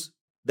knows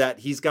that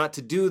he's got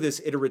to do this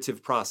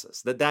iterative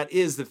process, that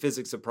is the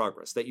physics of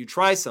progress, that you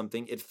try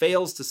something, it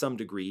fails to some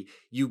degree,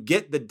 you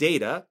get the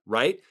data,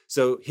 right?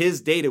 So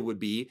his data would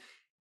be,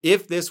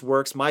 if this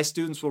works, my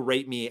students will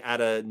rate me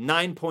at a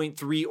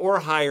 9.3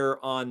 or higher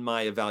on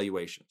my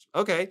evaluations.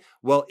 Okay,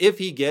 well, if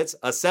he gets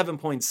a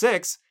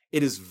 7.6,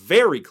 it is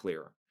very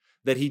clear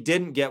that he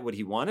didn't get what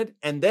he wanted.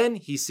 And then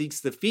he seeks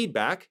the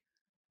feedback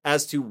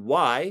as to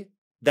why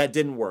that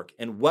didn't work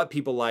and what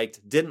people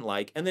liked, didn't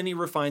like. And then he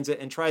refines it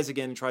and tries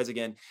again and tries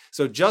again.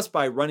 So just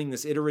by running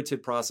this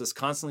iterative process,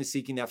 constantly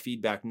seeking that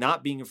feedback,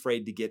 not being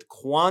afraid to get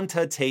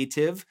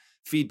quantitative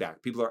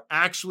feedback. People are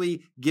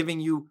actually giving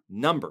you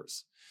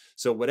numbers.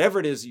 So whatever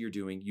it is that you're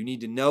doing, you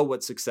need to know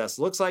what success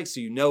looks like so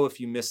you know if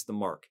you missed the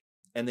mark.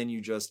 And then you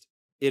just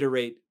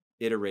iterate,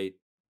 iterate,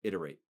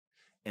 iterate.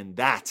 And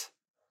that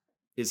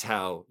is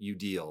how you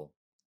deal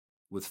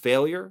with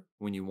failure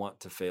when you want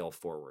to fail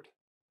forward.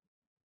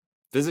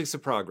 Physics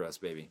of progress,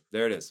 baby.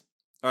 There it is.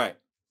 All right,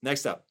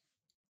 next up.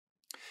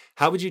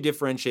 How would you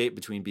differentiate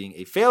between being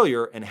a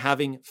failure and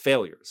having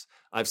failures?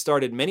 I've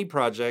started many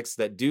projects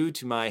that due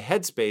to my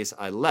headspace,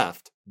 I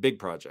left, big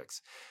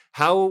projects.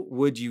 How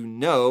would you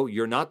know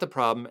you're not the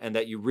problem and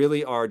that you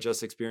really are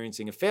just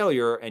experiencing a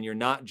failure and you're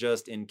not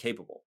just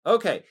incapable?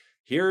 Okay,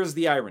 here's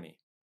the irony.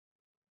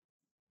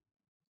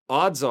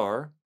 Odds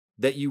are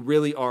that you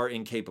really are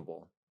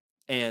incapable.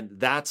 And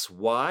that's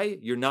why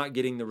you're not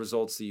getting the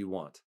results that you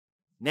want.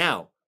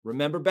 Now,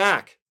 remember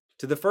back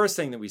to the first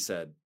thing that we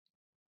said.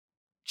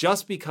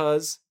 Just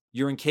because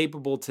you're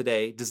incapable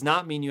today does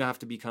not mean you have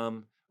to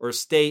become or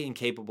stay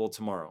incapable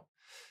tomorrow.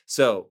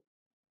 So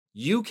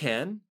you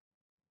can,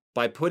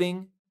 by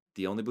putting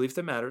the only belief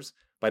that matters,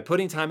 by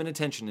putting time and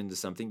attention into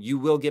something, you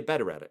will get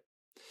better at it.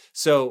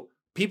 So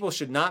people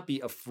should not be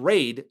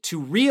afraid to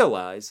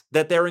realize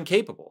that they're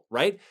incapable,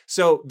 right?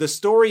 So the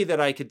story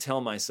that I could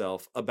tell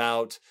myself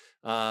about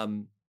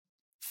filmmaking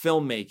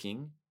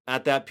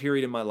at that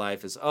period in my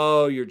life is,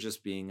 oh, you're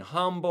just being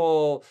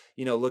humble.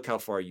 You know, look how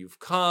far you've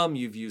come.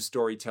 You've used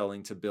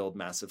storytelling to build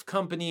massive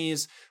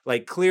companies.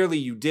 Like clearly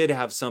you did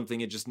have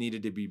something. It just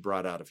needed to be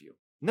brought out of you.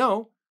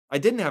 No, I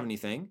didn't have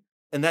anything.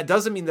 And that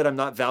doesn't mean that I'm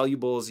not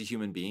valuable as a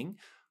human being.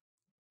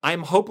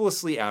 I'm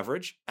hopelessly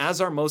average, as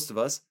are most of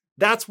us.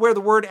 That's where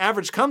the word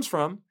average comes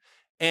from.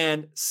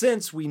 And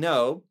since we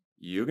know,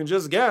 you can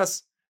just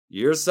guess,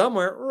 you're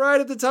somewhere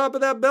right at the top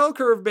of that bell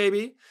curve,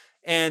 baby.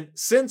 And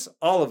since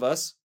all of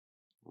us,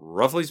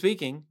 roughly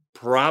speaking,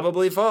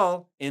 probably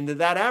fall into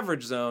that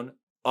average zone,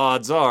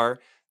 odds are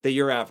that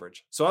you're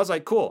average. So I was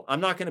like, cool,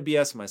 I'm not going to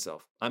BS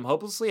myself. I'm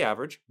hopelessly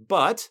average,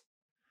 but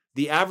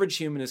the average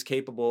human is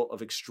capable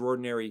of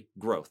extraordinary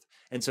growth.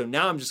 And so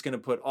now I'm just going to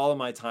put all of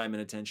my time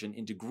and attention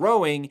into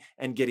growing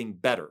and getting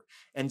better.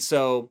 And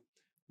so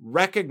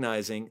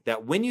recognizing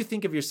that when you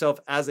think of yourself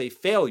as a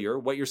failure,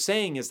 what you're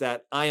saying is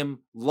that I am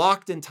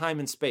locked in time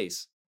and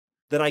space,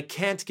 that I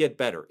can't get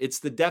better. It's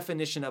the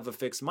definition of a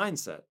fixed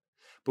mindset.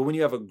 But when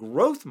you have a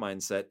growth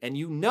mindset and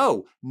you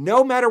know,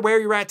 no matter where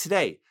you're at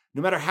today,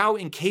 no matter how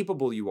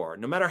incapable you are,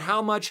 no matter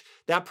how much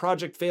that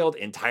project failed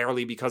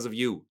entirely because of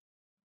you,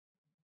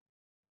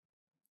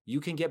 you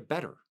can get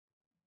better.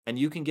 and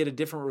you can get a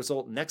different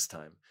result next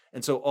time.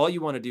 And so all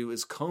you want to do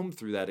is comb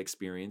through that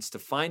experience to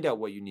find out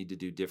what you need to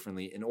do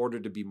differently in order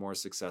to be more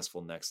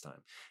successful next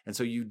time. And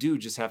so you do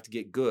just have to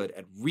get good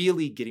at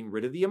really getting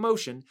rid of the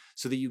emotion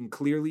so that you can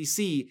clearly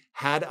see,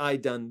 had I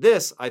done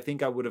this, I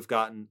think I would have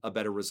gotten a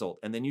better result.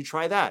 And then you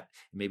try that.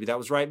 Maybe that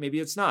was right, maybe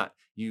it's not.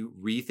 You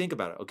rethink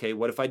about it. Okay,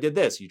 what if I did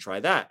this? You try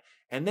that.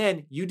 And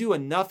then you do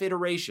enough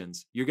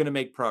iterations, you're going to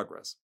make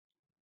progress.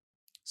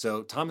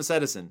 So Thomas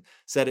Edison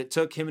said it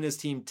took him and his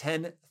team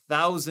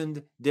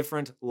 10,000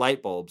 different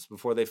light bulbs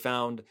before they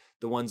found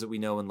the ones that we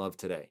know and love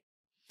today.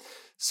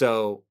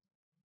 So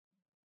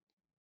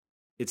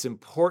it's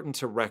important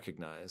to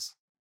recognize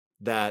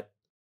that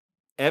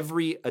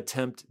every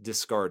attempt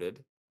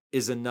discarded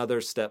is another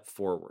step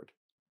forward.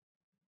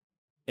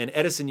 And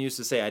Edison used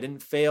to say, I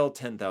didn't fail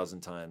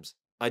 10,000 times.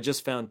 I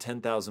just found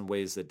 10,000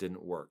 ways that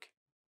didn't work.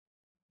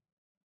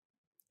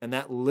 And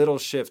that little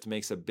shift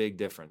makes a big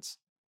difference.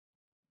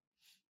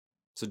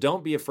 So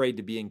don't be afraid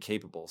to be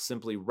incapable.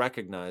 Simply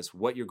recognize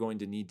what you're going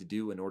to need to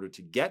do in order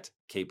to get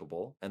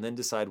capable, and then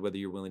decide whether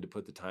you're willing to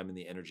put the time and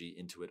the energy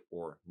into it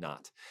or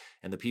not.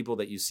 And the people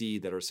that you see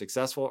that are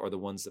successful are the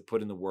ones that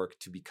put in the work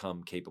to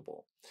become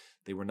capable.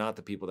 They were not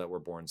the people that were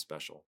born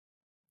special.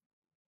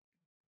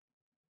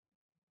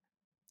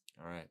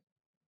 All right.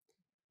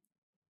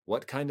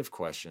 What kind of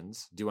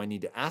questions do I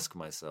need to ask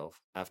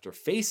myself after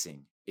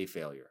facing a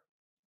failure?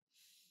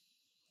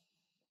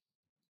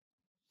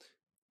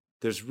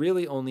 There's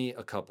really only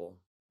a couple.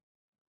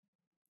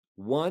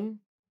 One,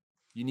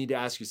 you need to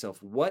ask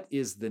yourself, what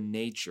is the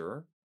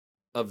nature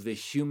of the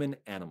human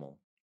animal?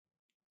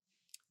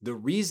 The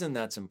reason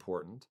that's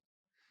important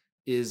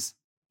is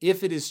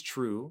if it is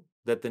true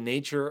that the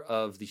nature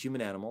of the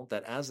human animal,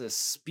 that as a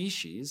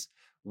species,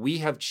 we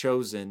have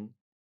chosen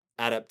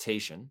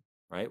adaptation,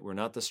 right? We're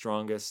not the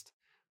strongest.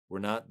 We're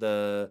not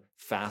the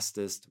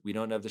fastest. We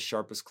don't have the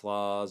sharpest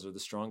claws or the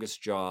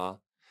strongest jaw.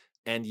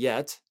 And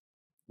yet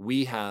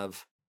we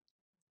have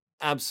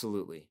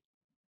absolutely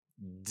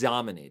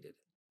dominated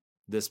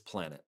this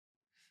planet.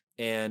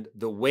 And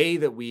the way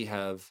that we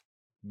have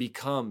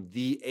become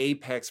the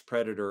apex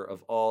predator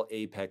of all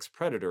apex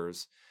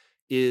predators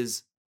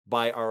is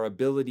by our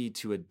ability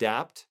to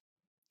adapt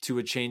to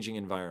a changing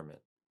environment.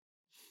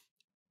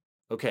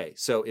 Okay,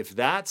 so if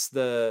that's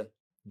the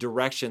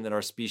direction that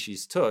our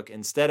species took,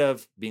 instead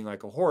of being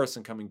like a horse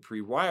and coming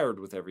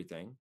pre-wired with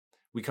everything,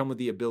 we come with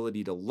the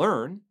ability to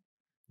learn.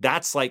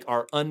 That's like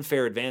our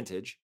unfair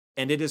advantage.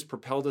 And it has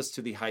propelled us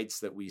to the heights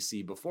that we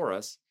see before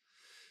us.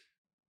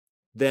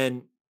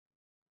 Then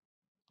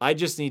I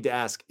just need to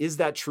ask, is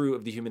that true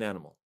of the human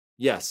animal?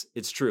 Yes,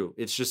 it's true.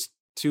 It's just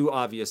too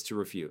obvious to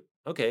refute.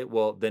 Okay,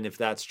 well, then if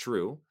that's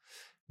true,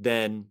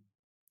 then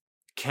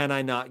can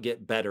I not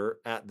get better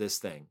at this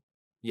thing?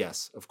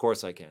 Yes, of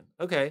course I can.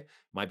 Okay,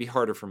 might be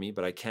harder for me,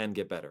 but I can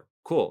get better.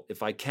 Cool.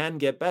 If I can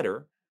get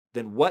better,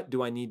 then what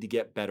do I need to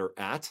get better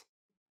at?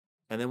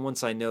 And then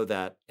once I know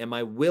that, am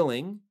I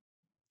willing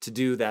to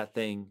do that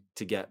thing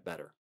to get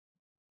better?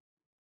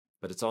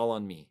 But it's all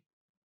on me.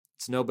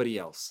 It's nobody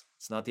else.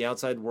 It's not the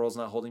outside world's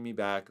not holding me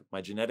back.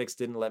 My genetics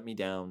didn't let me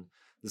down.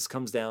 This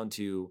comes down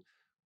to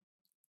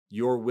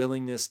your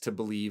willingness to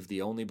believe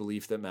the only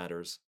belief that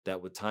matters,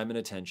 that with time and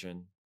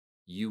attention,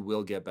 you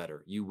will get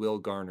better. You will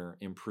garner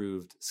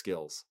improved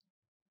skills.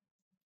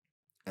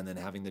 And then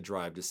having the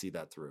drive to see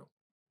that through.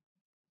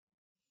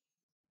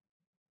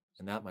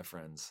 And that, my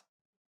friends,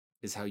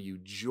 is how you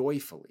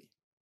joyfully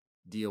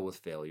deal with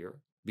failure,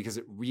 because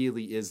it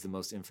really is the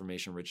most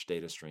information-rich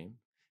data stream.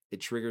 It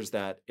triggers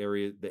the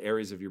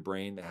areas of your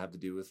brain that have to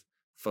do with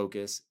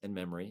focus and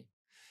memory.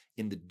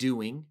 In the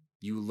doing,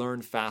 you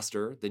learn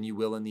faster than you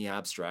will in the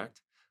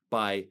abstract.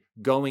 By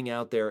going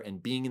out there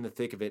and being in the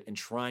thick of it and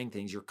trying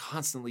things, you're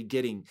constantly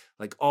getting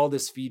like all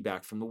this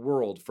feedback from the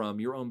world, from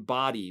your own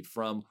body,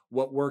 from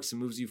what works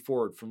and moves you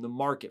forward, from the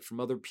market, from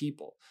other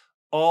people.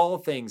 All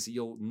things that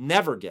you'll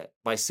never get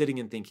by sitting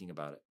and thinking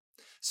about it.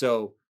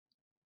 So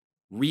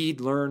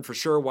read, learn, for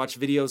sure, watch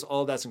videos,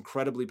 all that's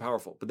incredibly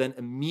powerful. But then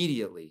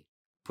immediately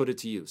put it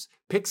to use.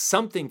 Pick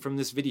something from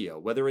this video,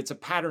 whether it's a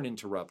pattern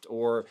interrupt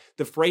or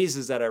the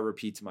phrases that I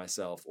repeat to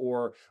myself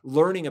or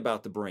learning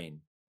about the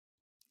brain.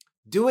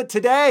 Do it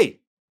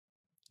today.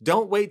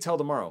 Don't wait till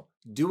tomorrow.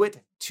 Do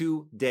it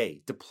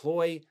today.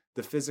 Deploy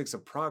the physics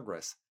of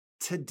progress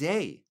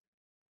today.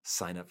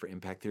 Sign up for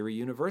Impact Theory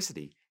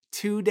University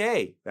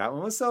today. That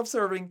one was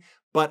self-serving,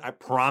 but I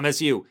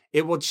promise you,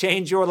 it will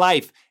change your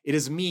life. It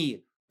is me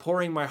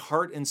pouring my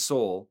heart and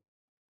soul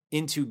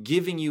into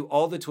giving you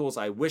all the tools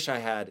I wish I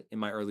had in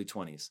my early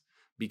 20s,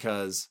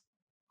 because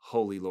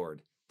holy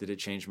Lord, did it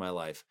change my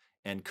life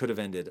and could have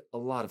ended a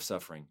lot of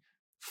suffering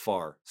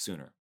far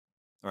sooner.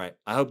 All right,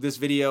 I hope this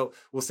video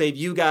will save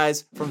you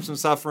guys from some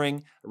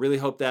suffering. I really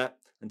hope that.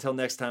 Until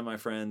next time, my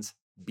friends,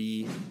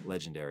 be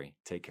legendary.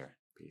 Take care.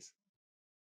 Peace.